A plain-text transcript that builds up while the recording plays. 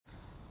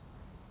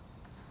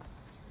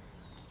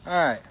All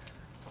right.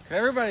 Can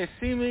everybody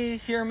see me,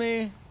 hear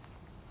me?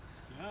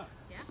 Yeah.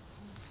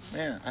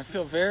 Man, I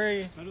feel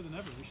very... Better than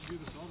ever. We should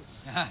do this all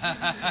the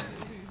time.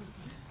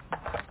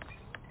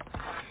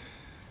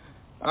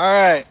 All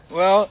right.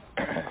 Well,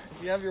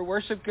 if you have your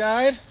worship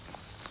guide,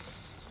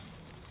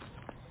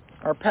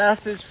 our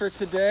passage for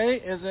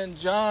today is in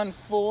John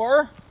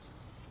 4.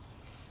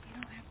 You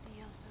don't have to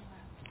yell so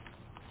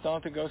loud. Don't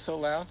have to go so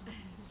loud.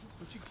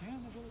 But you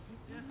can. There's other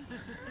people.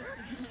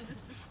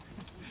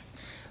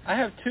 I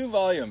have two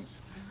volumes,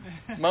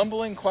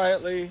 mumbling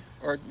quietly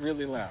or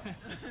really loud. Can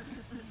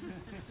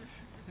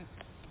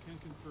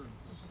confirm.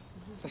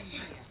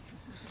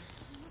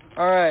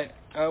 All right.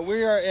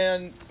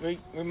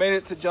 We made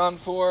it to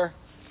John 4,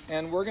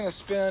 and we're going to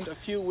spend a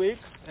few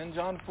weeks in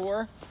John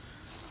 4,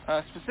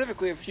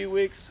 specifically a few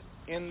weeks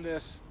in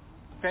this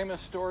famous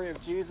story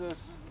of Jesus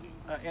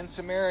in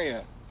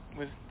Samaria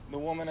with the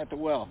woman at the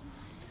well.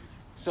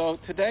 So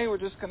today we're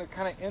just going to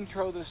kind of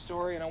intro the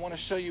story, and I want to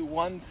show you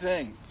one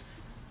thing.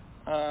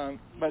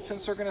 But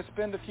since we're going to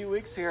spend a few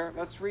weeks here,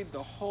 let's read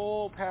the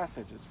whole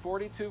passage. It's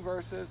 42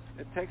 verses.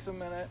 It takes a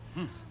minute.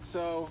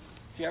 So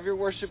if you have your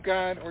worship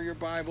guide or your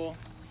Bible,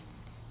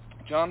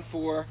 John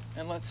 4,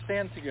 and let's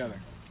stand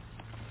together.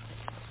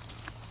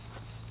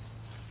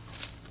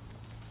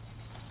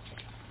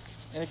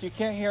 And if you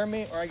can't hear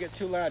me or I get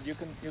too loud, you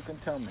can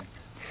tell me.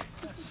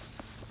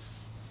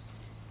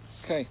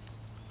 Okay.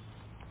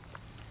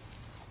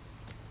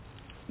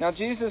 Now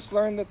Jesus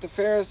learned that the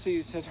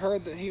Pharisees had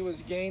heard that he was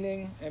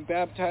gaining and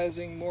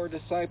baptizing more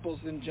disciples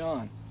than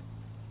John,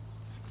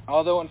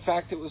 although in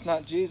fact it was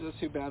not Jesus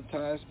who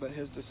baptized, but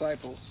his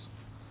disciples.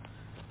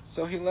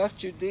 So he left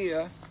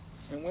Judea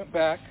and went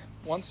back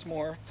once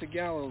more to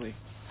Galilee.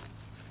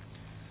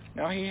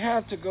 Now he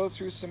had to go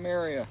through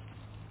Samaria.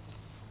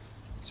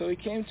 So he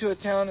came to a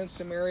town in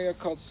Samaria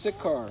called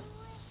Sychar,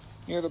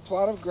 near the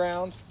plot of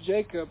ground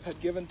Jacob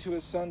had given to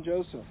his son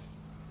Joseph.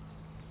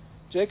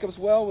 Jacob's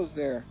well was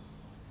there.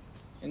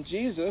 And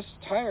Jesus,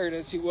 tired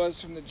as he was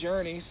from the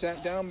journey,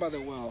 sat down by the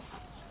well.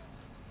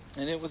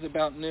 And it was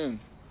about noon.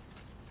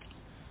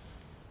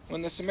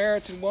 When the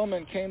Samaritan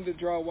woman came to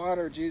draw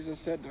water, Jesus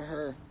said to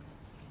her,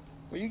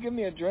 "Will you give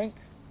me a drink?"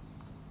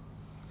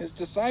 His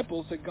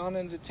disciples had gone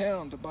into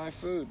town to buy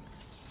food.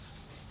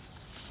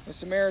 The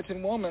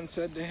Samaritan woman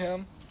said to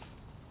him,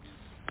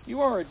 "You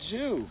are a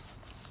Jew,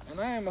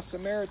 and I am a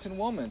Samaritan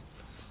woman.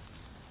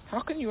 How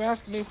can you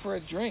ask me for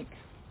a drink?"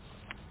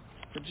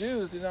 The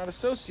Jews did not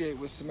associate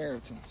with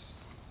Samaritans.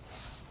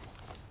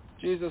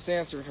 Jesus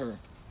answered her,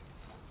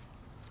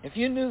 "If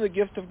you knew the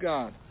gift of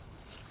God,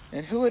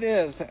 and who it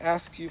is that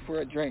asks you for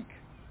a drink,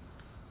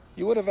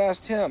 you would have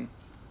asked him,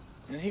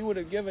 and he would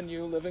have given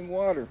you living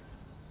water."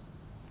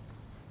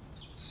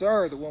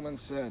 "Sir," the woman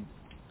said,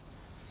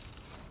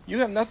 "you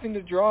have nothing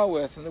to draw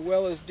with, and the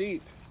well is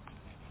deep.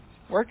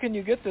 Where can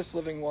you get this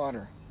living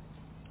water?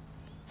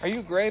 Are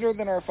you greater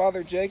than our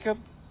father Jacob,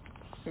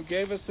 who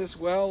gave us this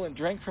well and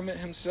drank from it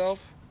himself,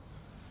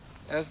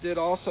 as did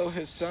also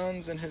his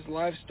sons and his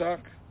livestock?"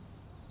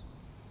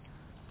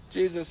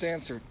 Jesus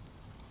answered,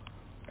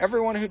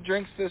 "Everyone who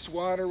drinks this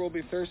water will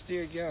be thirsty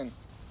again.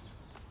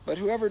 But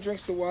whoever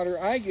drinks the water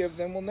I give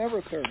them will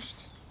never thirst.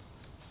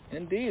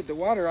 Indeed, the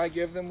water I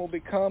give them will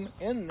become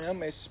in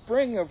them a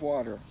spring of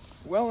water,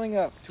 welling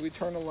up to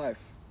eternal life."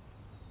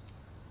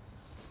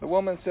 The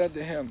woman said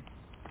to him,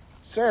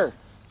 "Sir,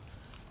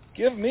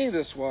 give me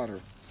this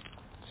water,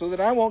 so that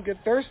I won't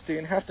get thirsty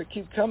and have to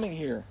keep coming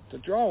here to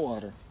draw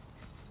water."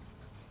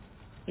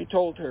 He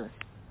told her,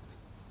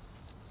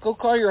 "Go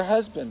call your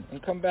husband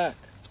and come back."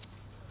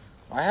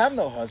 "I have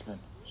no husband,"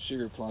 she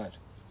replied.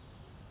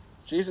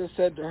 Jesus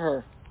said to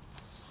her,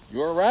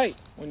 "You are right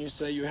when you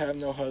say you have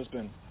no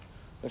husband.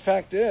 The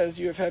fact is,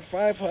 you have had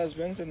 5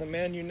 husbands, and the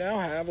man you now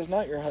have is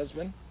not your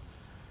husband.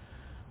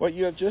 What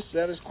you have just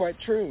said is quite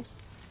true."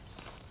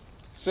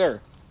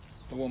 "Sir,"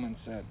 the woman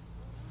said,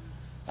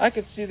 "I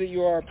could see that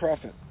you are a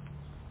prophet.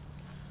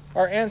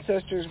 Our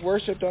ancestors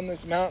worshipped on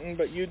this mountain,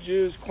 but you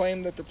Jews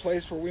claim that the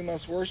place where we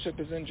must worship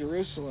is in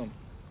Jerusalem."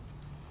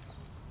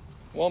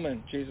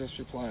 "Woman," Jesus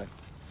replied,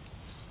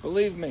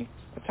 "believe me,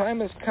 a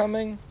time is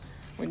coming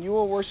when you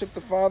will worship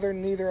the Father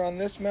neither on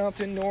this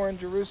mountain nor in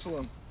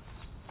Jerusalem.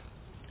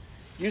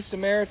 You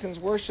Samaritans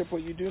worship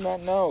what you do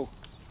not know.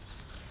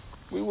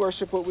 We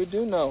worship what we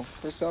do know,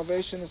 for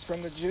salvation is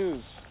from the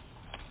Jews.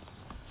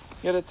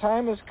 Yet a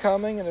time is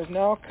coming and has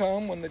now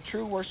come when the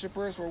true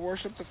worshipers will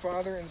worship the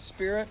Father in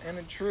spirit and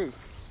in truth.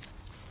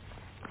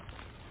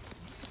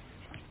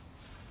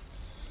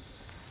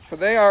 For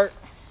they are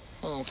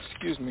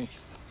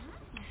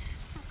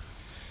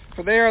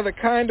the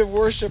kind of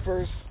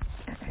worshipers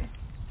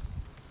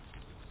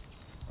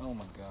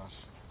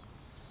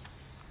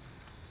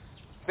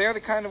They are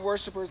the kind of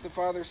worshipers the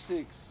Father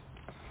seeks.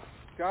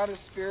 God is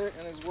spirit,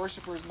 and his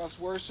worshipers must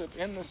worship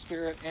in the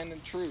spirit and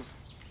in truth."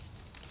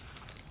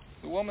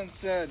 The woman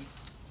said,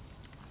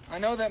 "I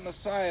know that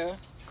Messiah,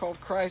 called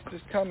Christ,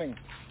 is coming.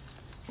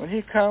 When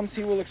he comes,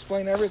 he will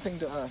explain everything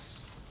to us."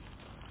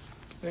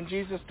 Then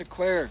Jesus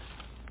declared,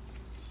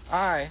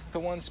 "I, the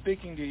one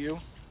speaking to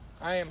you,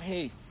 I am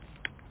he."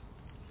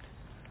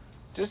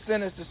 Just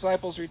then his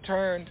disciples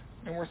returned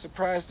and were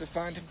surprised to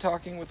find him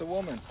talking with a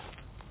woman.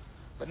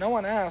 But no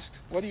one asked,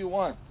 "What do you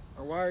want?"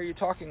 or "Why are you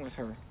talking with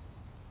her?"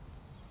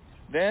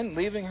 Then,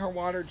 leaving her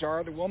water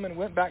jar, the woman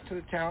went back to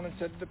the town and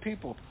said to the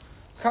people,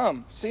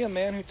 "Come, see a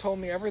man who told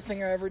me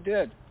everything I ever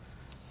did.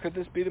 Could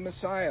this be the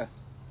Messiah?"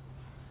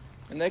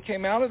 And they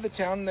came out of the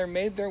town and they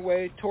made their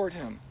way toward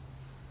him.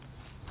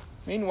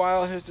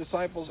 Meanwhile, his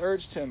disciples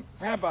urged him,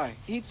 "Rabbi,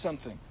 eat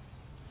something."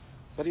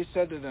 But he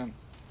said to them,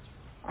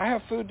 "I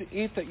have food to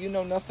eat that you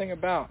know nothing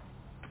about."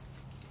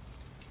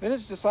 Then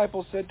his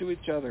disciples said to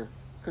each other,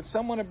 "Could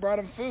someone have brought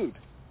him food?"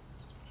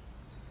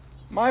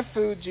 "My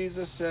food,"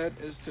 Jesus said,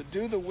 "is to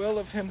do the will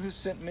of him who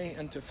sent me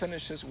and to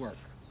finish his work.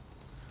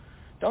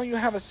 Don't you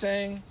have a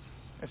saying,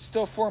 'It's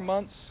still 4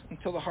 months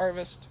until the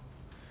harvest'?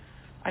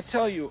 I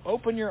tell you,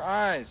 open your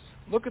eyes,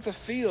 look at the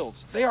fields.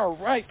 They are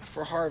ripe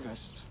for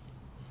harvest.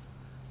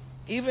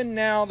 Even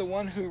now the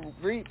one who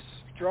reaps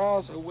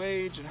draws a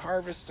wage and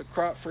harvests a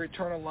crop for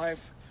eternal life,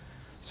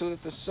 so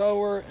that the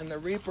sower and the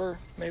reaper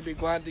may be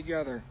glad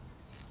together.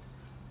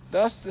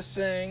 Thus the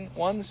saying,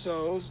 'One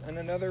sows and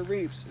another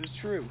reaps,' is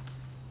true.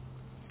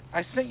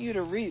 I sent you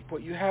to reap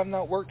what you have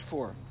not worked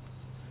for.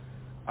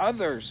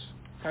 Others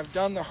have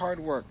done the hard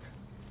work,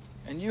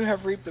 and you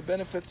have reaped the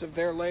benefits of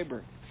their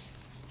labor."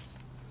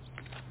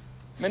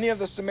 Many of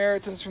the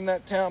Samaritans from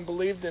that town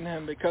believed in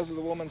him because of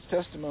the woman's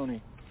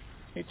testimony.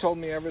 "He told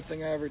me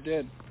everything I ever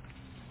did."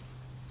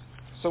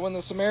 So when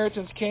the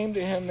Samaritans came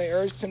to him, they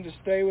urged him to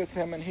stay with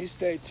him, and he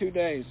stayed 2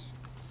 days.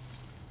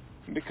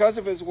 And because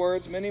of his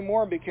words, many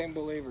more became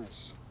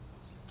believers.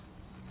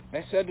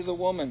 They said to the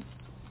woman,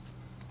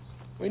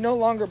 "We no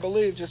longer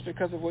believe just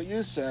because of what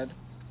you said.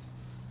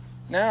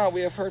 Now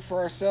we have heard for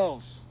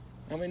ourselves,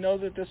 and we know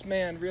that this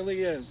man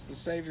really is the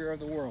Savior of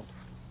the world."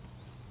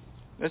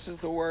 This is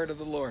the word of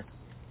the Lord.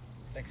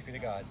 Thanks be to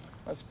God.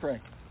 Let's pray.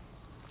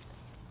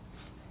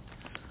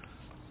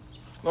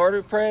 Lord,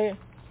 we pray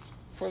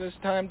for this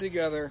time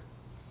together.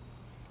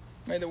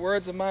 May the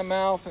words of my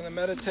mouth and the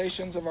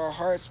meditations of our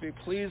hearts be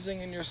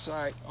pleasing in your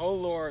sight, O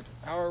Lord,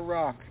 our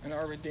rock and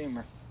our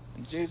Redeemer.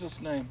 In Jesus'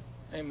 name,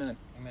 amen.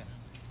 Amen.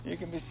 You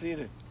can be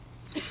seated.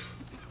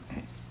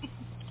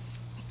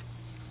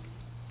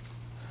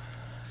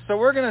 So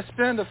we're going to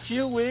spend a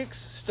few weeks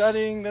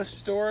studying this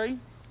story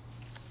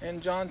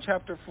in John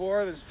chapter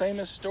 4, this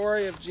famous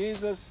story of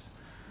Jesus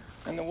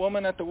and the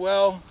woman at the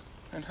well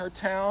in her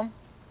town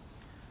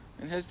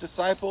and his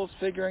disciples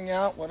figuring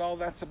out what all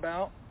that's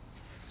about.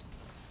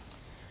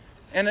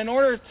 And in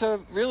order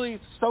to really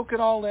soak it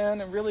all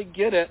in and really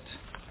get it,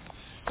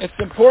 it's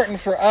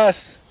important for us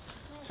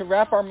to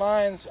wrap our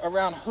minds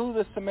around who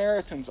the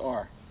Samaritans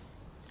are.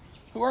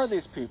 Who are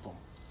these people?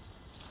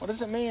 What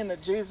does it mean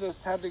that Jesus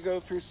had to go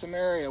through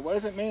Samaria? What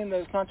does it mean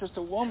that it's not just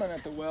a woman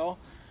at the well,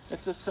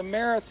 it's a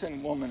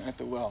Samaritan woman at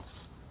the well?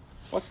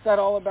 What's that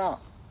all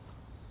about?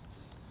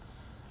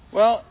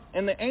 Well,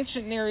 in the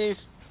ancient Near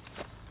East,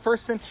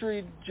 first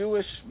century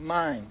Jewish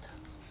mind,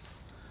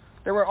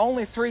 there were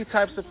only 3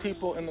 types of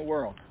people in the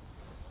world.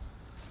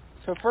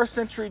 So first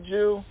century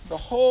Jew, the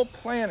whole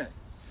planet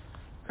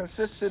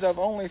consisted of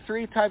only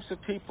 3 types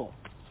of people.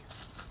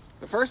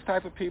 The first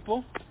type of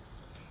people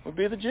would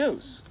be the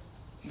Jews,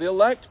 the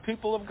elect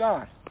people of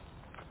God.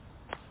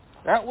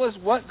 That was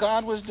what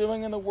God was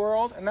doing in the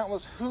world, and that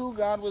was who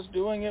God was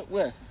doing it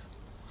with.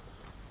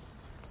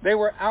 They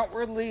were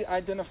outwardly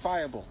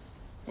identifiable.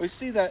 We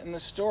see that in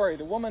the story.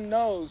 The woman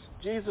knows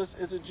Jesus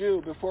is a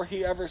Jew before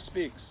he ever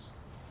speaks.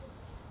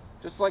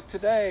 Just like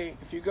today,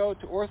 if you go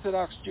to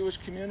Orthodox Jewish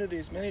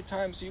communities, many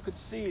times you could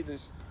see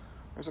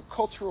there's a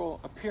cultural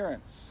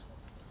appearance.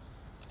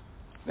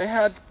 They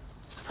had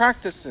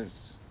practices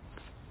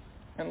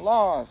and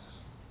laws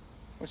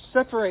which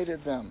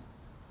separated them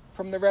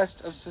from the rest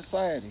of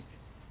society.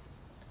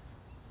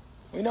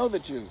 We know the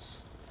Jews.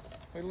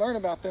 We learn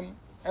about them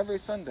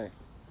every Sunday.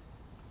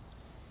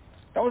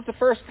 That was the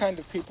first kind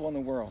of people in the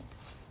world.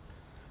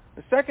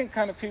 The second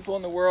kind of people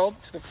in the world,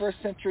 to the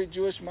first century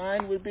Jewish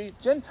mind, would be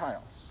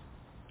Gentiles.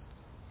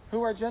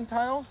 Who are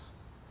Gentiles?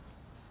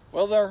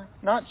 Well, they're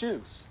not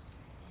Jews.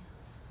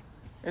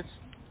 It's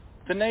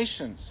the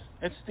nations.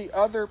 It's the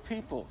other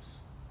peoples.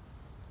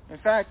 In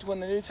fact, when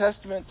the New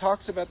Testament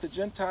talks about the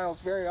Gentiles,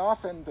 very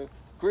often the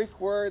Greek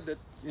word that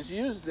is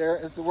used there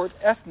is the word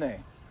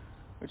ethne,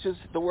 which is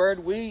the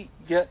word we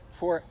get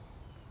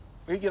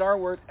our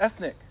word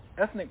ethnic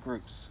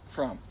groups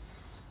from.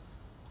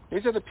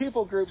 These are the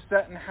people groups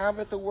that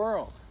inhabit the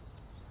world.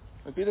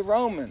 It would be the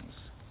Romans,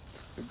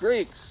 the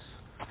Greeks,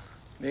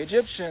 the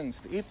Egyptians,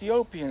 the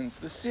Ethiopians,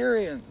 the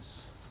Syrians,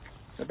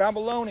 the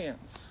Babylonians.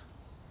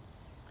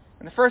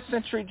 In the first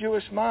century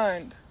Jewish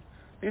mind,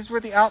 these were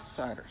the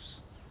outsiders.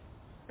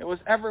 It was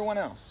everyone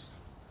else.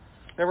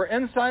 There were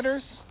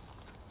insiders,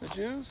 the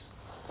Jews,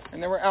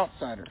 and there were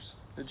outsiders,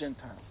 the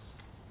Gentiles.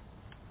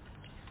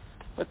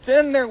 But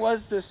then there was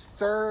this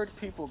third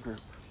people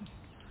group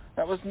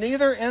that was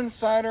neither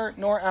insider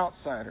nor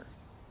outsider,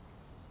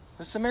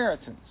 the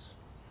Samaritans.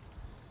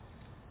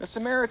 The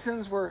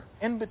Samaritans were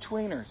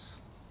in-betweeners.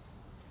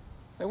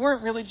 They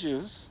weren't really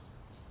Jews,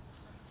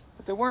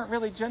 but they weren't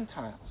really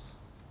Gentiles.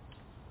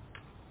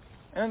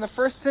 And in the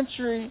first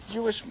century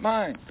Jewish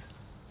mind,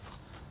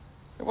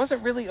 there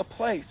wasn't really a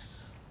place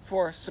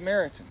for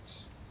Samaritans.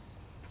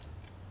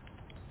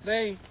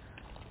 They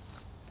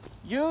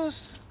used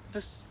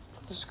the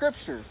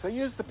Scriptures. They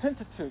used the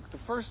Pentateuch, the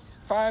first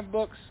 5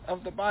 books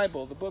of the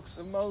Bible, the books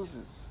of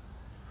Moses.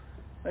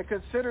 They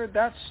considered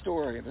that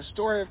story, the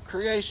story of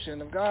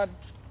creation, of God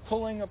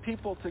pulling a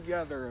people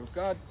together, of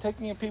God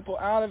taking a people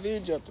out of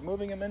Egypt,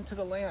 moving them into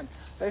the land.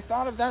 They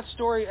thought of that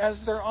story as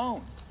their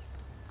own.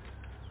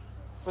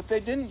 But they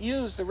didn't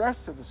use the rest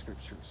of the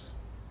Scriptures.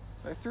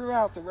 They threw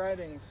out the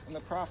writings and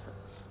the prophets.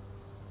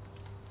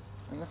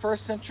 In the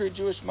first century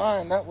Jewish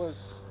mind, that was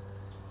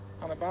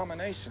an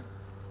abomination.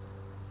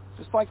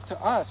 Just like to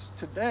us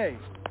today,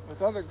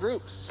 with other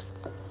groups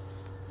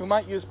who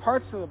might use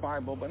parts of the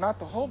Bible, but not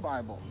the whole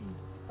Bible.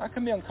 That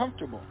can be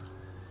uncomfortable.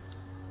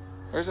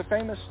 There's a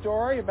famous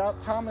story about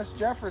Thomas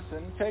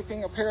Jefferson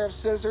taking a pair of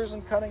scissors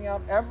and cutting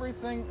out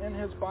everything in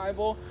his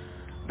Bible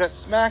that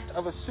smacked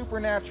of a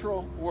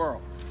supernatural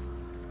world.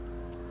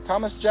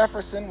 Thomas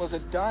Jefferson was a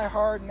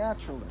die-hard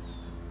naturalist.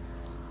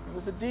 He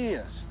was a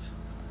deist.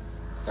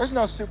 There's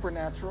no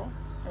supernatural.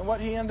 And what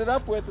he ended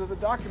up with is a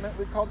document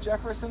we call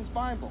Jefferson's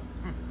Bible.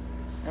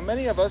 And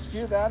many of us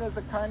view that as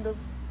a kind of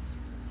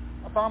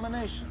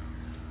abomination.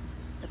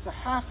 It's a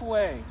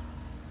halfway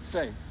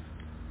faith.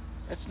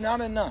 It's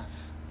not enough.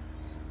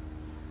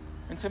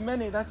 And to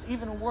many, that's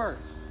even worse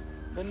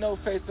than no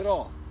faith at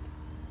all.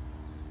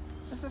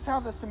 This is how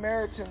the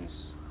Samaritans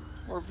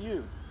were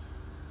viewed.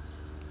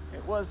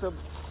 It was a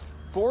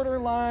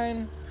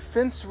borderline,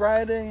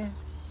 fence-riding,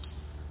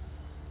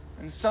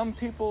 in some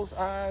people's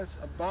eyes,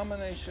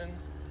 abomination,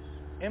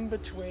 in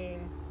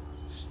between,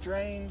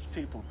 strange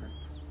people group.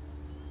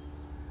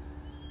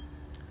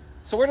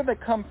 So where did they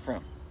come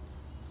from?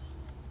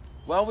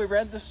 Well, we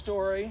read the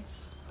story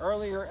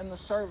earlier in the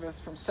service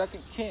from 2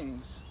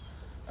 Kings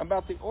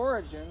about the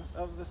origins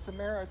of the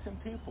Samaritan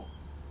people.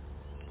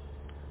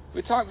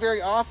 We talk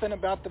very often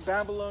about the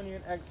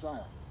Babylonian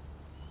exile.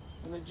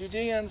 When the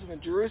Judeans and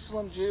the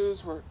Jerusalem Jews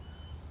were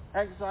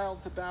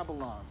exiled to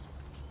Babylon,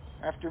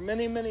 after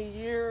many, many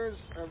years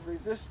of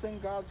resisting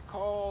God's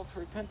call to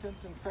repentance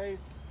and faith,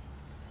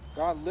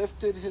 God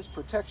lifted his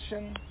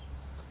protection,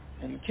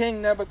 and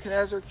King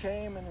Nebuchadnezzar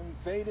came and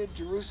invaded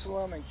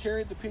Jerusalem and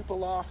carried the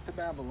people off to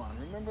Babylon.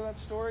 Remember that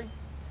story?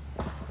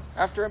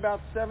 After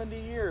about 70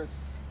 years,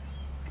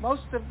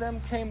 most of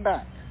them came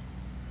back,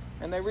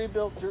 and they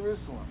rebuilt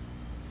Jerusalem.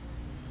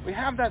 We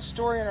have that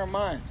story in our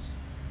minds.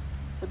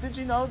 But did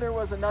you know there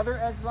was another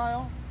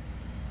exile?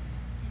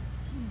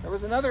 There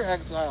was another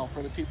exile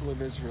for the people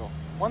of Israel,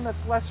 one that's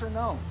lesser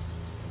known.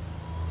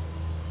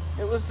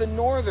 It was the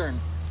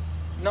northern,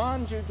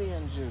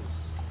 non-Judean Jews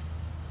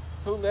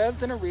who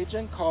lived in a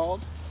region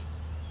called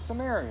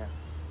Samaria.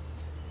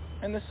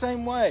 In the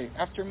same way,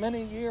 after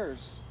many years,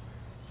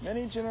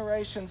 many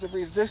generations of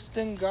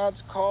resisting God's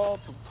call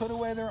to put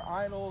away their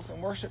idols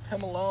and worship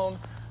him alone,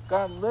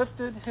 God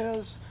lifted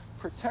his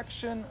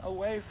protection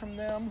away from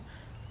them.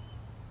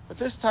 But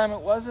this time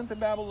it wasn't the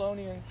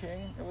Babylonian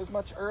king. It was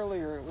much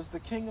earlier. It was the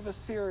king of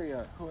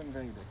Assyria who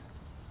invaded.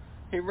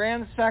 He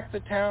ransacked the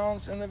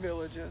towns and the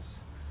villages.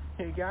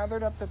 He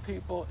gathered up the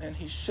people and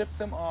he shipped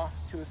them off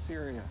to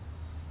Assyria.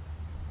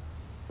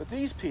 But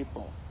these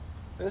people,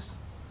 this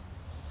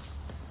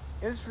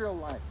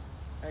Israelite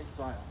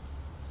exile,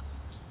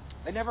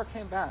 they never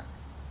came back.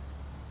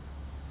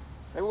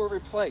 They were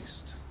replaced.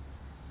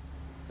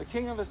 The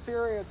king of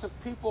Assyria took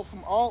people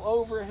from all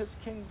over his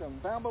kingdom,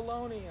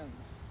 Babylonians,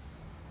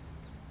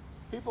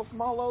 people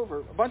from all over,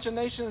 a bunch of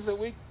nations that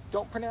we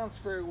don't pronounce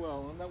very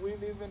well and that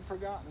we've even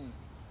forgotten.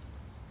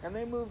 And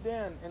they moved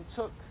in and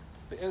took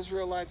the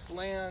Israelites'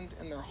 land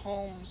and their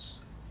homes,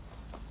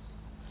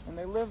 and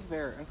they lived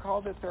there and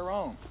called it their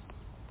own.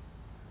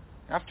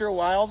 After a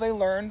while, they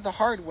learned the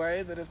hard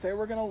way that if they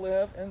were going to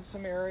live in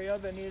Samaria,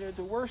 they needed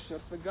to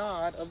worship the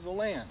God of the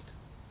land.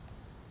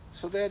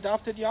 So they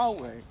adopted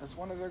Yahweh as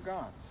one of their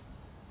gods.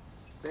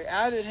 They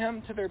added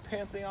him to their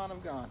pantheon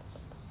of gods.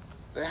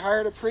 They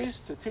hired a priest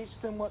to teach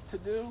them what to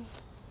do,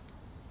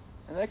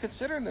 and they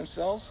considered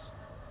themselves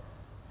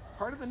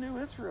part of the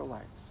new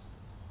Israelites.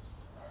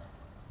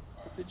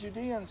 But the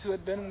Judeans who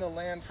had been in the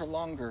land for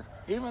longer,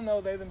 even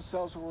though they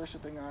themselves were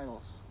worshiping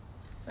idols,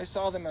 they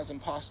saw them as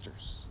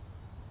imposters.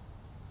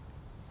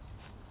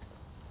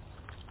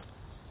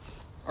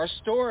 Our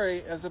story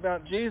is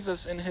about Jesus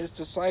and his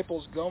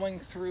disciples going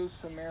through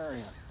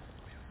Samaria.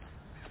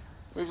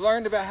 We've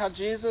learned about how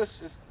Jesus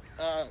is,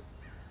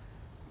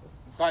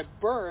 by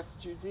birth,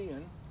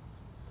 Judean,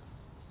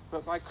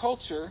 but by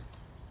culture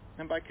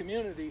and by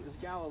community is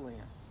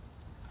Galilean.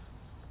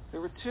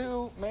 There were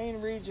two main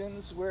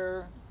regions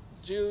where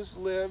Jews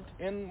lived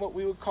in what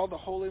we would call the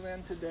Holy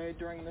Land today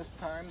during this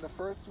time. The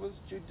first was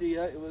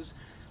Judea. It was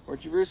where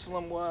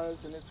Jerusalem was,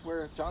 and it's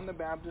where John the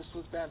Baptist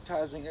was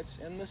baptizing. It's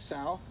in the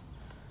south.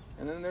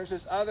 And then there's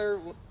this other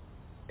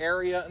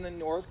area in the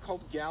north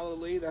called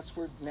Galilee. That's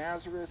where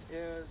Nazareth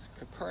is,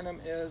 Capernaum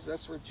is.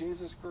 That's where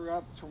Jesus grew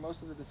up. That's where most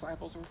of the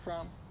disciples were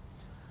from.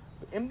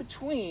 But in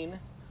between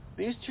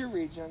these two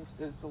regions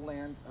is the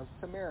land of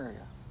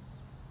Samaria.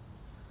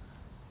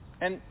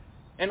 And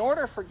in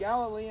order for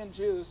Galilean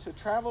Jews to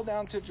travel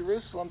down to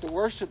Jerusalem to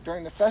worship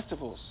during the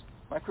festivals,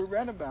 like we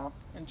read about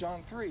in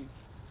John 3,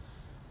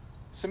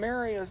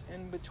 Samaria is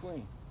in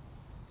between.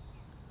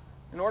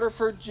 In order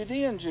for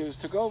Judean Jews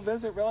to go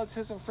visit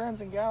relatives and friends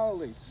in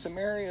Galilee,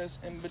 Samaria is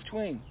in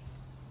between.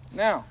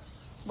 Now,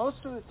 most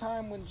of the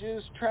time when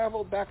Jews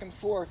traveled back and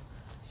forth,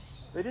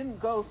 they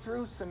didn't go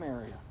through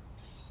Samaria.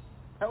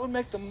 That would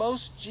make the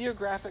most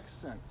geographic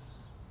sense.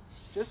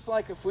 Just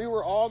like if we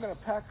were all going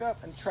to pack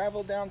up and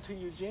travel down to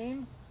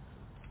Eugene,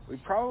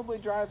 we'd probably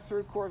drive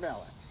through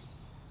Corvallis,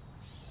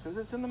 because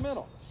it's in the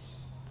middle.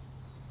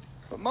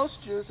 But most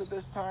Jews at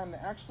this time, they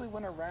actually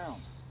went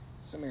around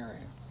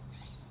Samaria.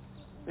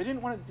 They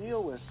didn't want to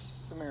deal with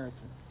Samaritans.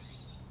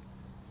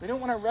 They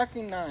didn't want to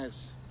recognize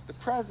the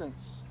presence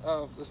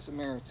of the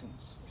Samaritans.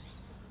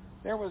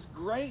 There was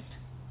great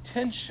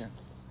tension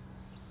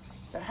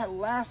that had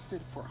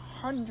lasted for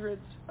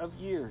hundreds of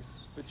years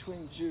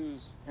between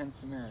Jews and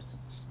Samaritans.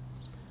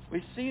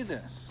 We see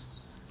this.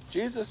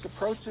 Jesus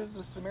approaches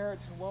the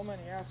Samaritan woman.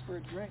 He asks for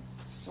a drink.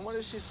 And what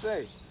does she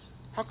say?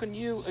 How can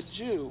you, a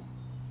Jew,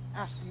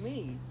 ask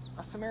me,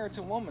 a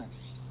Samaritan woman,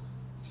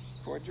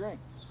 for a drink?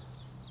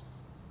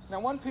 Now,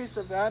 one piece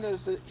of that is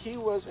that he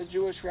was a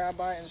Jewish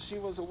rabbi and she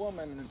was a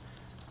woman. And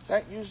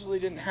that usually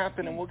didn't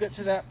happen, and we'll get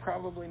to that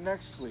probably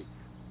next week.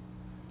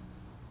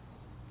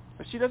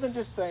 But she doesn't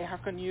just say, how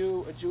can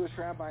you, a Jewish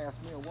rabbi, ask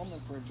me, a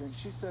woman, for a drink?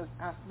 She says,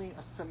 ask me,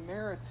 a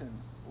Samaritan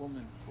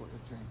woman, for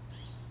a drink.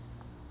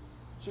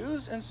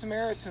 Jews and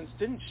Samaritans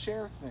didn't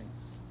share things.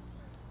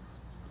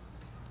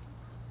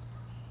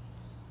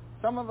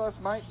 Some of us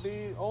might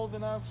be old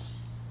enough,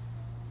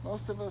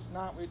 most of us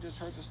not. We just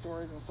heard the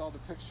stories and saw the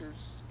pictures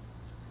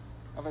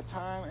of a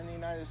time in the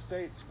United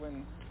States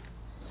when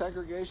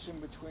segregation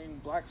between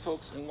black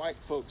folks and white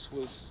folks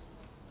was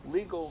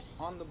legal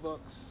on the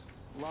books,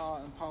 law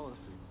and policy.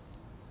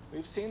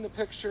 We've seen the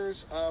pictures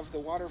of the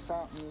water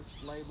fountains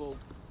labeled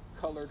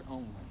colored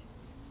only.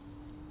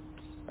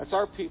 That's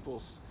our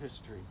people's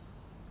history.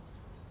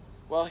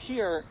 Well,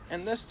 here,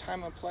 in this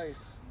time and place,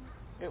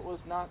 it was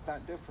not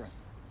that different.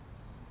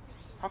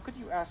 How could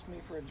you ask me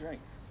for a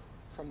drink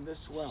from this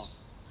well?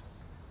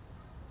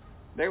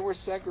 They were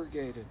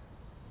segregated.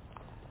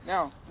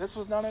 Now, this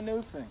was not a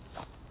new thing.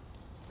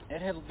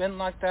 It had been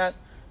like that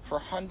for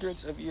hundreds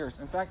of years.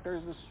 In fact,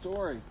 there's a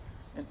story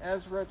in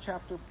Ezra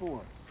chapter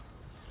 4.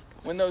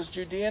 When those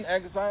Judean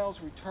exiles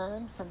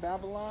returned from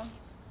Babylon,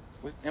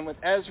 with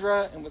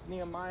Ezra and with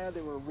Nehemiah,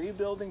 they were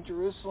rebuilding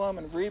Jerusalem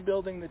and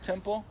rebuilding the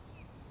temple.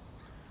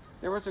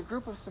 There was a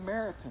group of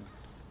Samaritans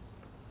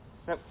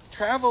that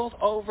traveled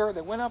over.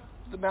 They went up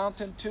the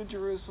mountain to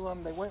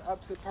Jerusalem. They went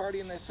up to the party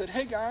and they said,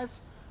 hey guys,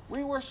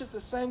 we worship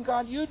the same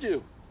God you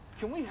do.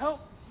 Can we help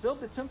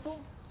build the temple?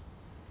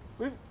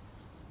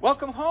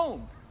 Welcome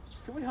home.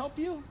 Can we help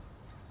you?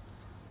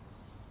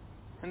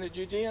 And the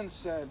Judeans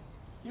said,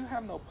 you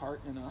have no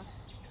part in us.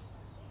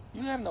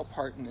 You have no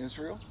part in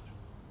Israel.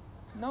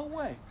 No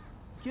way.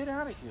 Get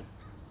out of here.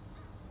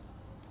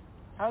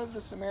 How did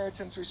the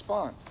Samaritans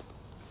respond?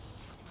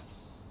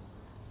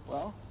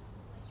 Well,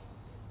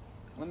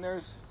 when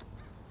there's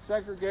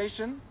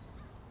segregation,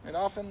 it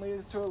often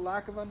leads to a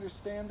lack of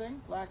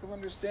understanding. Lack of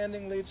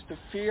understanding leads to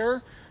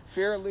fear.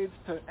 Fear leads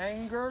to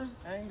anger.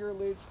 Anger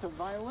leads to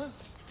violence.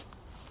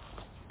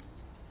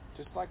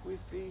 Just like we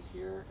see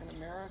here in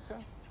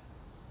America.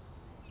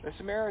 The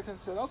Samaritans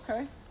said,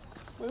 okay,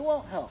 we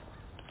won't help.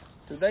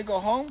 Did they go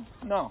home?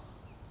 No.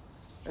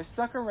 They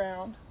stuck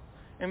around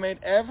and made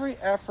every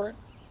effort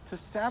to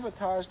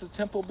sabotage the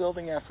temple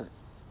building effort.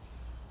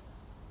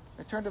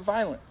 They turned to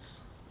violence.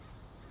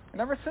 And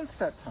ever since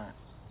that time,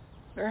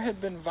 there had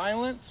been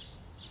violence,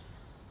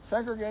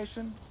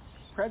 segregation,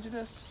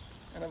 prejudice,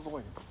 and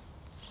avoidance.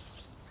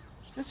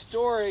 This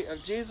story of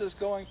Jesus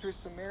going through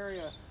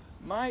Samaria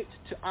might,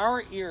 to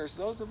our ears,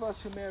 those of us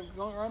who may have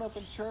grown up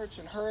in church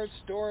and heard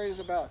stories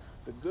about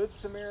the Good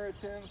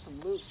Samaritan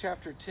from Luke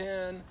chapter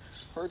 10,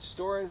 heard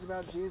stories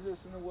about Jesus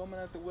and the woman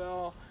at the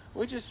well,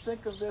 we just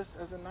think of this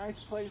as a nice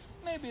place.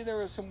 Maybe there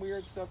was some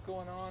weird stuff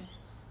going on.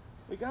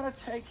 We got to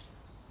take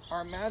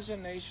our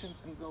imaginations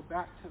and go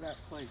back to that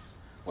place.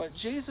 What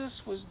Jesus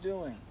was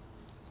doing,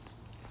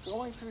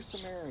 going through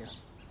Samaria,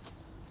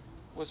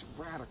 was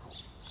radical.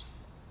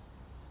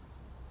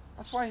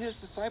 That's why his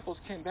disciples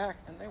came back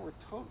and they were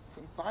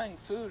buying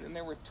food and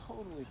they were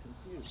totally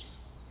confused.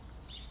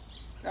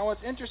 Now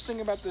what's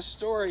interesting about this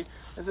story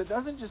is it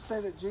doesn't just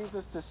say that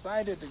Jesus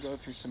decided to go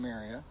through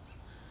Samaria.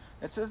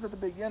 It says at the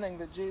beginning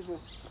that Jesus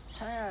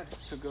had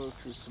to go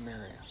through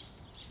Samaria.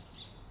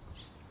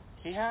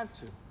 He had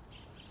to.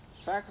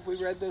 In fact, if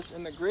we read this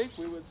in the Greek,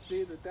 we would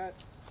see that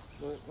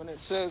when it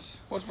says,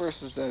 what verse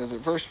is that? Is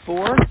it verse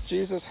 4?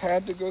 Jesus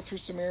had to go through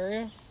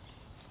Samaria.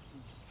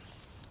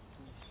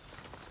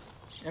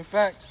 In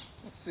fact,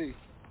 let's see.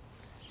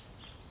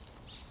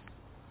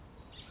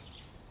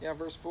 Yeah,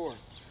 verse 4.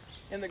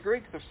 In the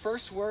Greek, the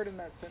first word in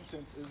that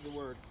sentence is the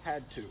word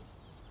had to.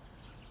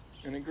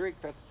 And in Greek,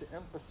 that's to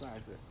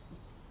emphasize it.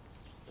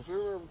 If we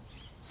were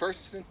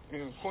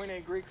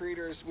Koine Greek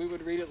readers, we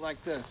would read it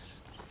like this.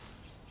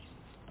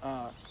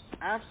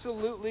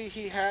 Absolutely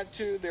he had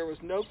to. There was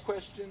no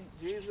question.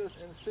 Jesus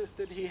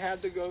insisted he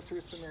had to go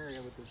through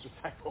Samaria with his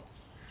disciples.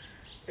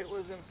 It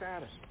was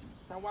emphatic.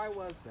 Now, why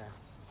was that?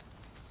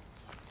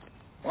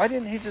 Why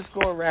didn't he just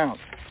go around?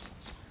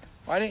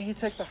 Why didn't he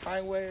take the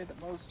highway that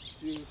most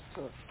Jews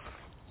took?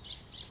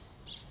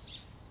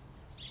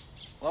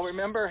 Well,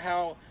 remember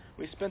how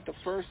we spent the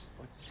first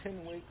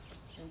 10 weeks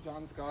in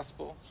John's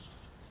Gospel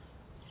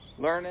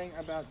learning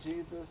about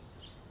Jesus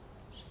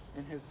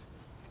and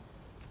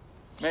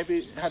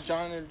maybe how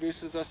John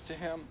introduces us to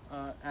him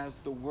as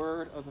the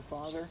Word of the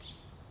Father.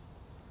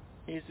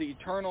 He's the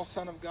eternal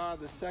Son of God,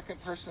 the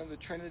second person of the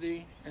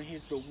Trinity, and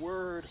he's the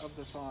Word of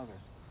the Father.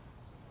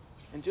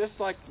 And just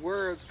like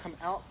words come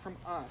out from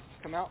us,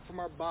 come out from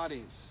our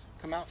bodies,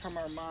 come out from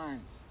our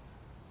minds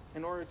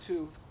in order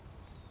to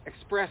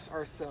express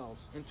ourselves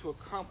and to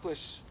accomplish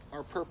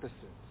our purposes,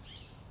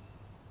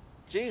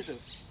 Jesus,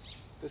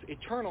 this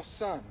eternal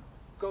Son,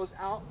 goes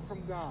out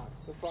from God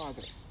the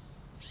Father,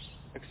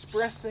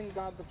 expressing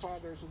God the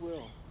Father's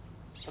will,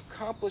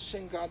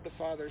 accomplishing God the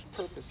Father's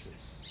purposes.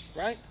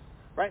 Right?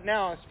 Right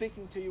now I'm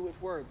speaking to you with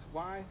words.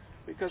 Why?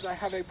 Because I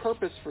have a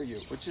purpose for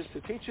you, which is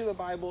to teach you the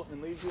Bible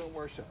and lead you in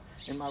worship.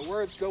 And my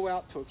words go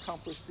out to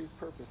accomplish these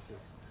purposes.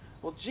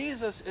 Well,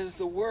 Jesus is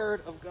the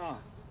Word of God.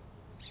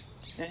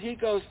 And he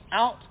goes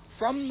out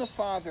from the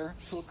Father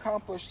to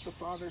accomplish the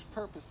Father's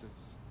purposes.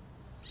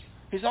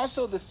 He's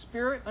also the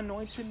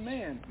Spirit-anointed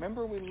man.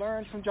 Remember, we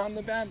learned from John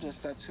the Baptist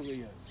that's who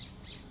he is.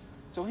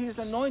 So he is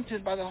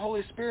anointed by the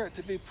Holy Spirit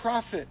to be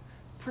prophet,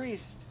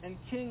 priest, and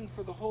king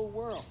for the whole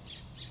world.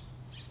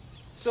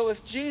 So if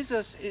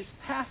Jesus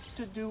has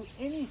to do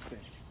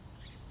anything,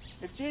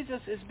 if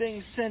Jesus is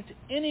being sent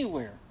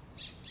anywhere,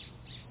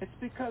 it's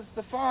because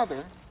the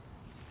Father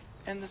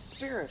and the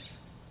Spirit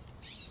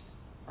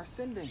are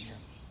sending him.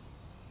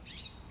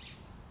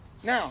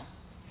 Now,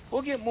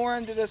 we'll get more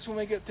into this when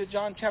we get to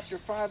John chapter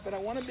 5, but I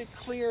want to be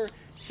clear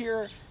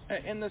here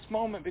in this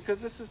moment because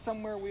this is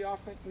somewhere we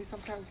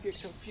sometimes get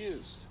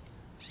confused.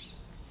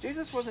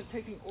 Jesus wasn't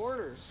taking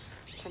orders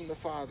from the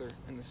Father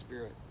and the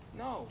Spirit.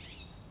 No.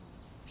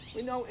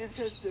 We know in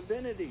his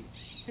divinity,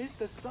 he's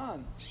the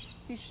Son.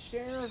 He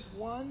shares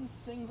one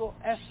single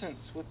essence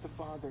with the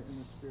Father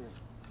and the Spirit.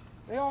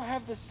 They all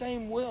have the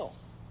same will.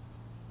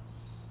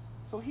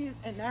 So he's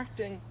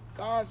enacting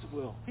God's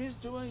will. He's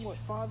doing what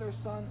Father,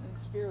 Son,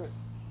 and Spirit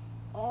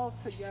all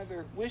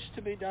together wish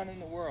to be done in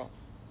the world.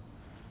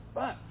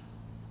 But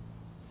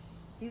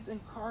he's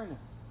incarnate.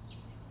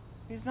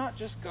 He's not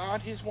just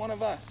God, he's one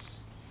of us.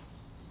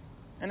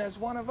 And as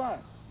one of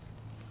us,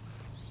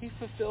 he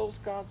fulfills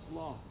God's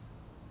law.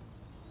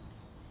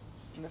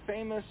 In the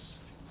famous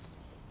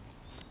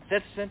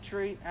 5th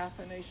century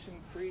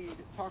Athanasian Creed,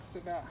 it talks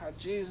about how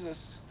Jesus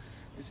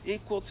is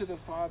equal to the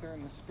Father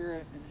and the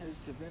Spirit in his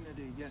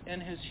divinity, yet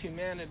in his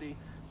humanity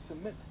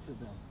submits to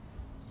them.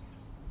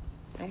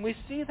 And we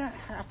see that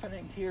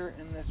happening here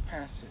in this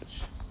passage.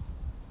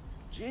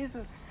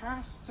 Jesus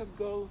has to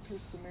go through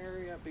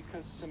Samaria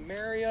because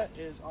Samaria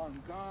is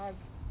on God's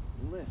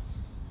list.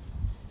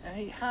 And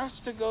he has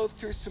to go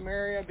through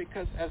Samaria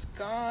because as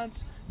God's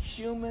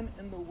human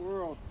in the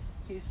world,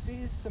 he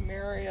sees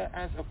Samaria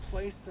as a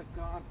place that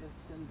God is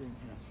sending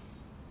him.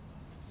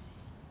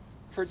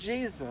 For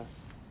Jesus,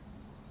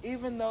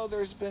 even though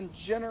there's been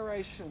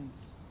generations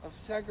of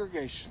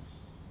segregation,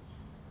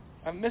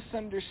 of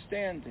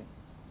misunderstanding,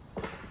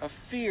 of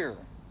fear,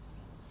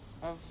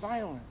 of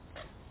violence,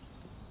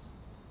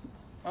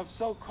 of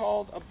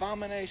so-called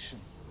abomination,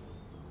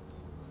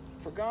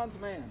 for God's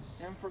man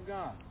and for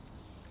God,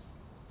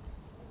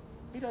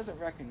 he doesn't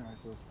recognize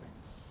those things.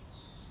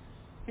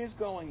 He's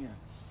going in.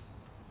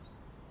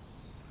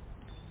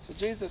 So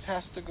Jesus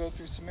has to go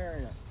through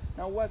Samaria.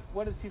 Now what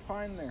does he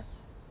find there?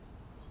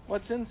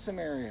 What's in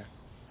Samaria?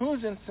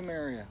 Who's in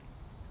Samaria?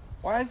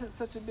 Why is it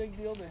such a big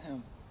deal to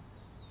him?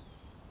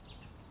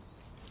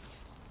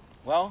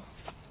 Well,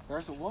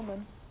 there's a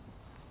woman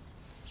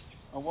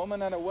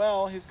at a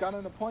well. He's got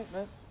an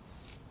appointment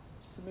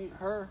to meet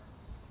her.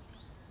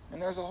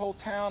 And there's a whole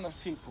town of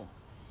people.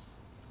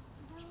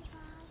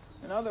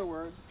 In other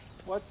words,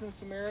 what's in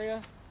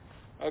Samaria?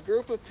 A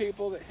group of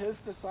people that his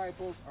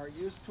disciples are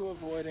used to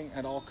avoiding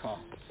at all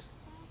costs.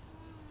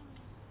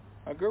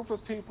 A group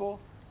of people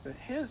that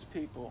his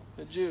people,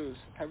 the Jews,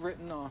 have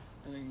written off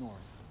and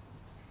ignored.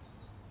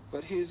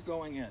 But he's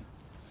going in.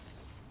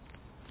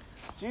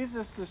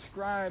 Jesus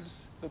describes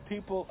the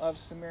people of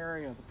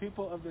Samaria, the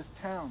people of this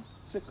town,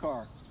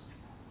 Sychar.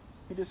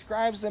 He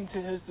describes them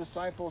to his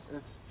disciples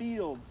as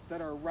fields that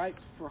are ripe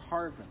for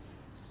harvest.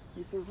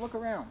 He says, look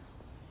around.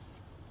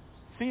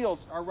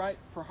 Fields are ripe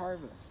for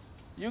harvest.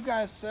 You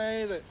guys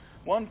say that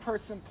one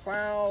person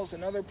plows,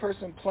 another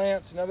person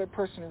plants, another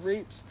person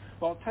reaps.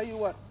 Well, I'll tell you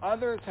what,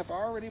 others have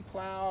already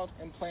plowed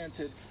and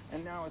planted,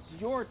 and now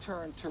it's your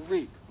turn to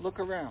reap. Look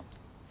around.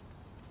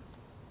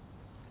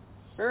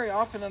 Very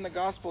often in the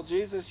gospel,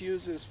 Jesus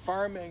uses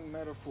farming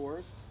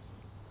metaphors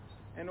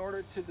in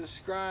order to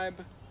describe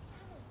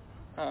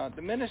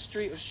the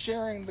ministry of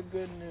sharing the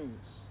good news.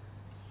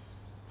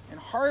 And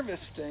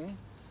harvesting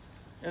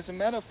is a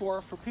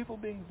metaphor for people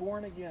being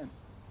born again.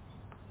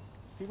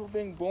 People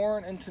being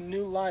born into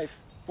new life,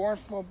 born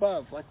from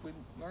above, like we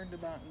learned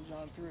about in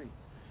John 3.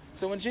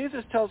 So when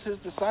Jesus tells his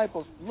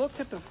disciples, look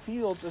at the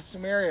fields of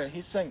Samaria,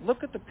 he's saying,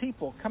 look at the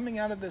people coming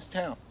out of this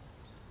town.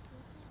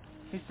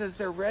 He says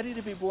they're ready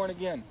to be born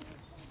again.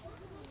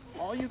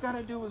 All you got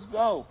to do is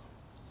go.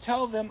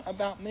 Tell them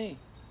about me.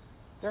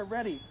 They're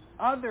ready.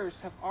 Others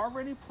have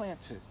already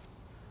planted.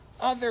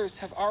 Others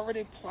have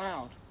already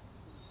plowed.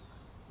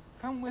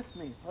 Come with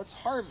me. Let's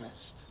harvest.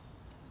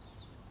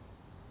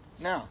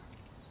 Now,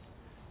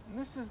 and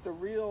this is the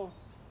real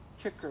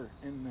kicker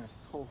in this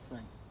whole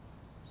thing.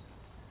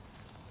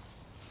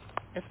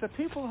 If the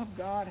people of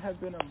God have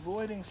been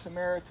avoiding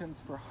Samaritans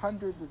for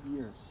hundreds of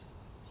years,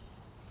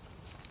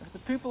 if the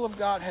people of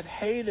God had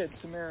hated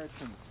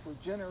Samaritans for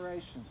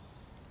generations,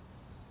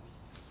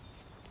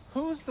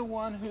 who's the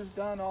one who's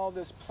done all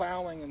this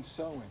plowing and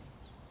sowing,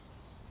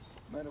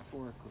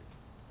 metaphorically?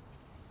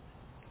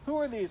 Who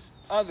are these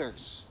others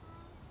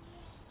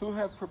who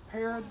have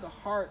prepared the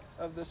heart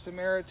of the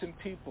Samaritan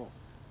people?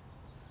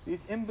 These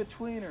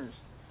in-betweeners,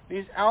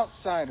 these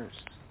outsiders,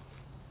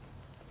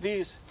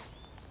 these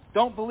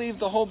don't believe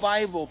the whole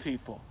Bible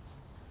people,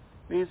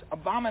 these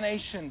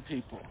abomination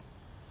people.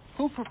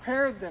 Who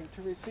prepared them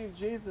to receive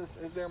Jesus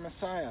as their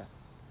Messiah?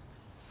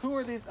 Who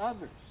are these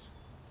others?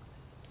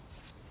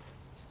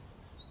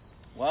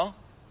 Well,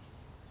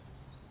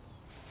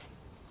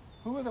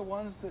 who are the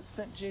ones that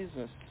sent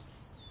Jesus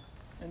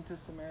into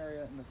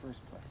Samaria in the first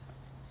place?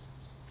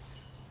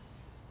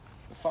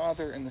 The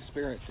Father and the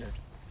Spirit did.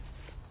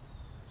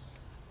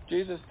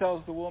 Jesus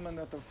tells the woman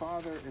that the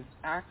Father is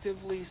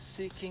actively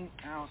seeking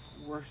out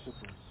worshipers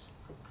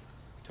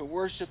to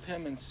worship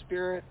him in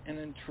spirit and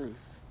in truth.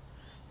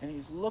 And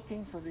he's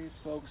looking for these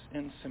folks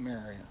in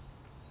Samaria.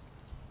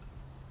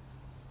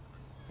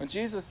 When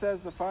Jesus says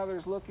the Father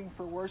is looking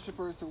for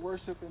worshipers to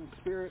worship in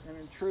spirit and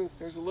in truth,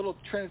 there's a little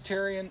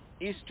Trinitarian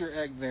Easter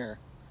egg there.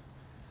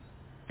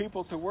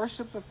 People to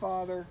worship the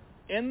Father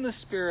in the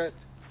Spirit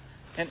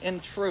and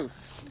in truth.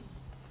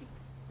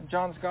 In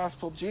John's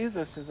Gospel,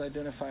 Jesus is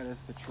identified as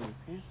the truth.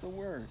 He's the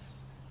Word.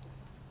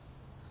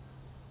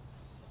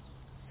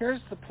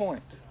 Here's the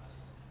point.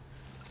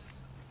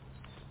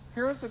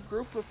 Here's a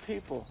group of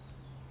people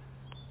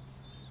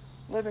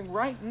living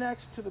right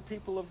next to the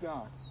people of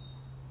God,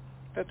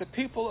 that the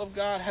people of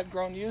God had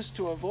grown used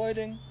to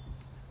avoiding,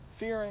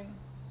 fearing,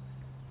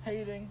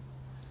 hating,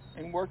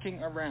 and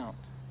working around.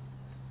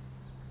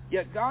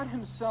 Yet God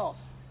himself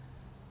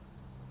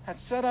had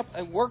set up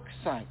a work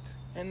site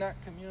in that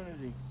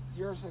community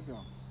years ago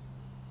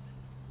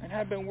and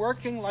had been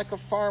working like a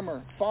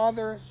farmer,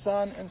 Father,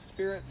 Son, and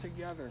Spirit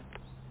together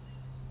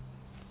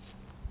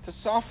to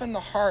soften the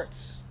hearts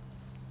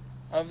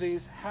of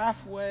these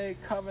halfway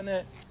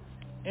covenant,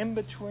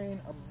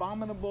 in-between,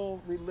 abominable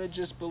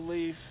religious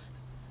belief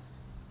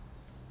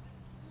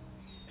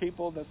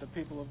people that the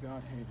people of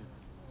God hated.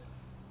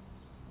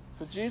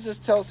 So Jesus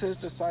tells his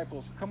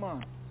disciples, come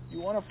on, you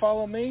want to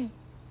follow me?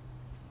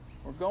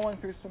 We're going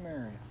through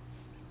Samaria.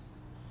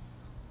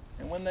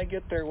 And when they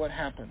get there, what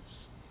happens?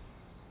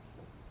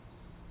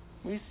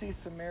 We see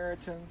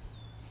Samaritans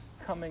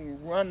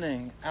coming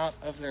running out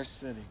of their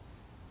city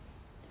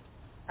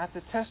at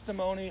the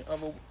testimony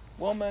of a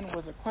woman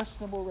with a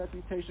questionable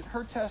reputation.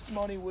 Her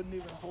testimony wouldn't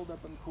even hold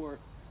up in court.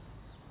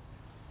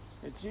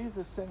 Yet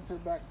Jesus sends her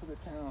back to the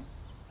town.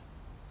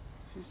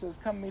 She says,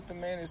 come meet the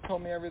man who's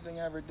told me everything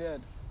I ever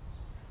did.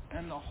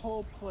 And the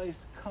whole place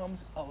comes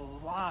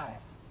alive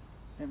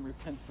in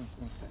repentance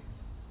and faith.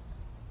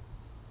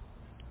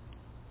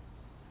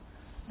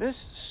 This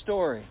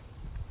story,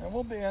 and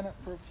we'll be in it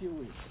for a few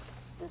weeks,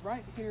 but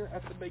right here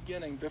at the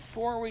beginning,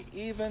 before we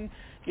even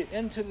get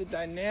into the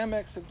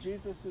dynamics of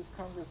Jesus'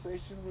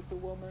 conversation with the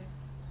woman,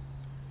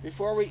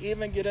 before we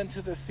even get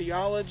into the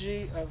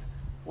theology of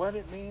what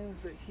it means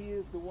that he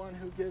is the one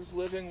who gives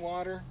living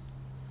water,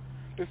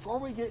 before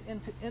we get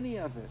into any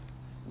of it,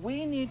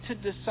 we need to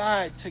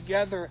decide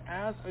together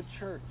as a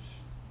church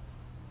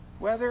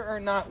whether or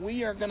not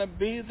we are going to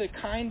be the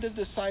kind of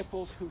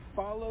disciples who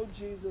follow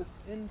Jesus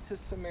into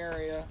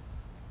Samaria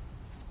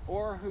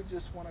or who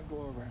just want to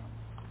go around.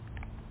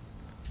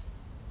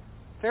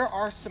 There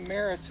are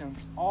Samaritans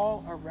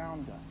all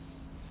around us.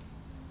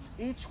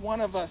 Each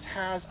one of us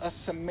has a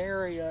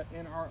Samaria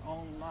in our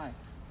own life.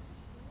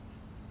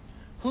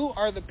 Who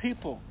are the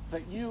people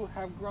that you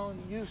have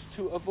grown used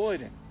to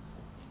avoiding?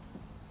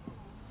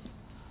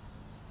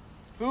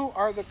 Who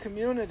are the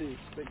communities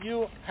that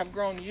you have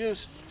grown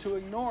used to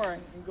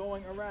ignoring and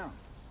going around?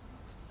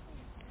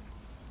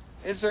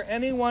 Is there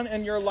anyone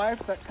in your life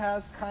that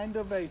has kind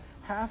of a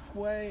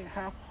halfway,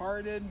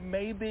 half-hearted,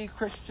 maybe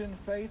Christian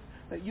faith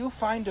that you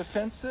find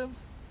offensive?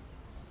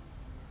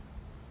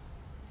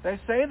 They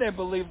say they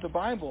believe the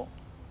Bible,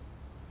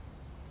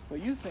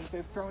 but you think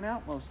they've thrown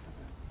out most of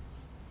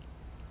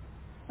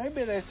it.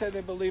 Maybe they say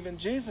they believe in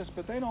Jesus,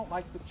 but they don't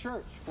like the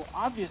church. Well,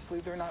 obviously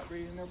they're not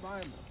reading their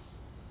Bible.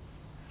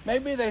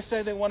 Maybe they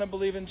say they want to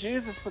believe in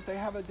Jesus, but they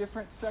have a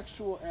different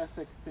sexual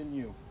ethic than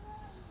you,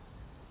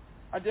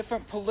 a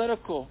different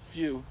political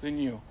view than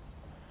you.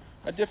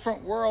 a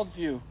different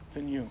worldview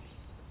than you.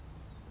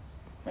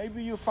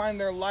 Maybe you find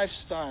their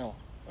lifestyle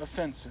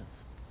offensive.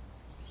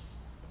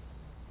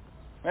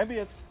 Maybe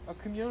it's a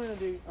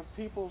community of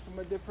people from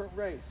a different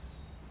race,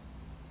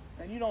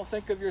 and you don't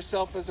think of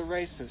yourself as a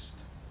racist.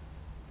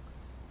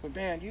 But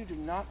man, you do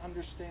not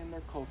understand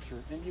their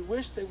culture, and you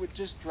wish they would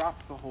just drop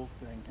the whole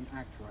thing and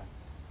act right.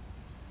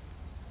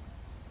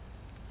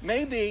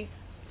 Maybe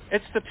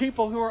it's the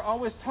people who are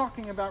always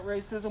talking about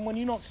racism when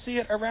you don't see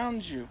it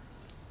around you.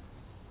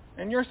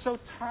 And you're so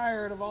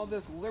tired of all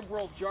this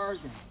liberal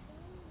jargon.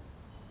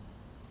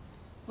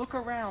 Look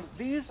around.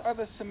 These are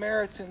the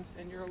Samaritans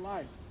in your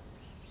life.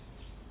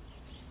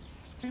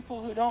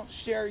 People who don't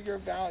share your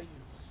values.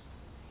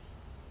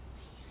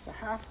 The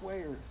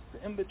halfwayers,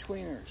 the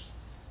in-betweeners.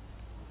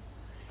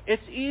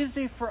 It's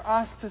easy for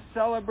us to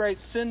celebrate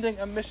sending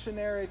a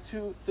missionary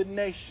to the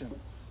nations.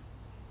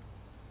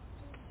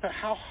 But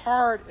how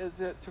hard is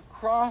it to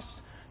cross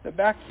the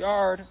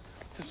backyard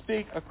to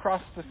speak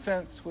across the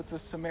fence with a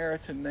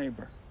Samaritan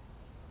neighbor?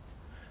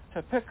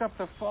 To pick up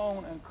the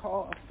phone and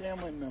call a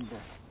family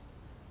member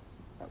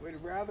that we'd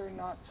rather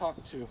not talk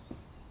to.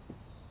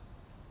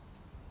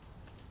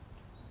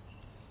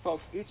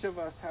 Folks, each of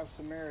us have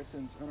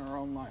Samaritans in our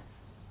own life.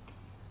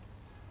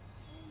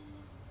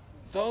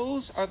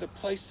 Those are the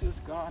places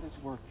God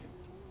is working.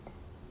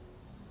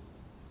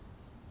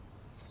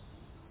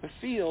 The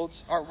fields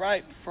are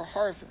ripe for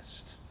harvest.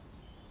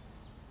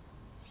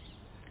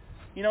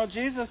 You know,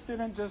 Jesus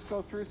didn't just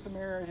go through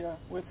Samaria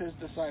with his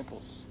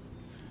disciples.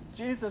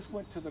 Jesus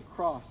went to the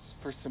cross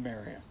for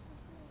Samaria.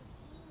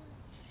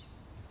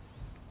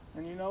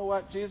 And you know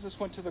what? Jesus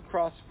went to the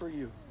cross for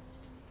you.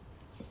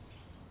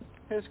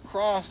 His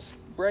cross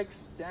breaks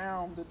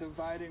down the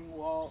dividing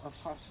wall of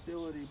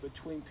hostility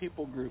between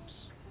people groups,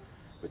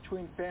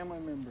 between family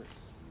members,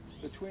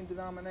 between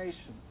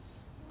denominations,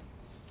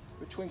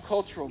 between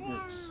cultural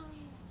groups.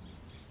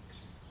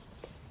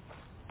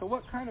 So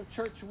what kind of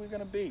church are we going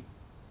to be?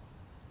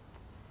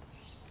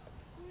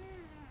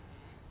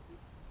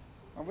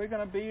 Are we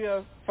going to be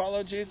a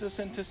follow Jesus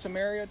into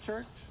Samaria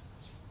church?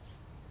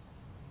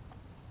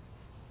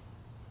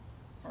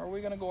 Or are we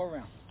going to go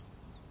around?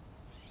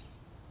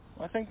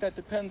 Well, I think that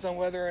depends on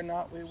whether or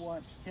not we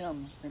want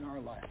him in our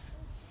life.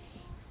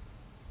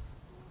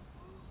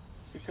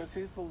 Because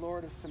he's the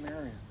Lord of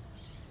Samaria.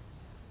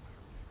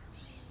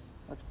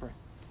 Let's pray.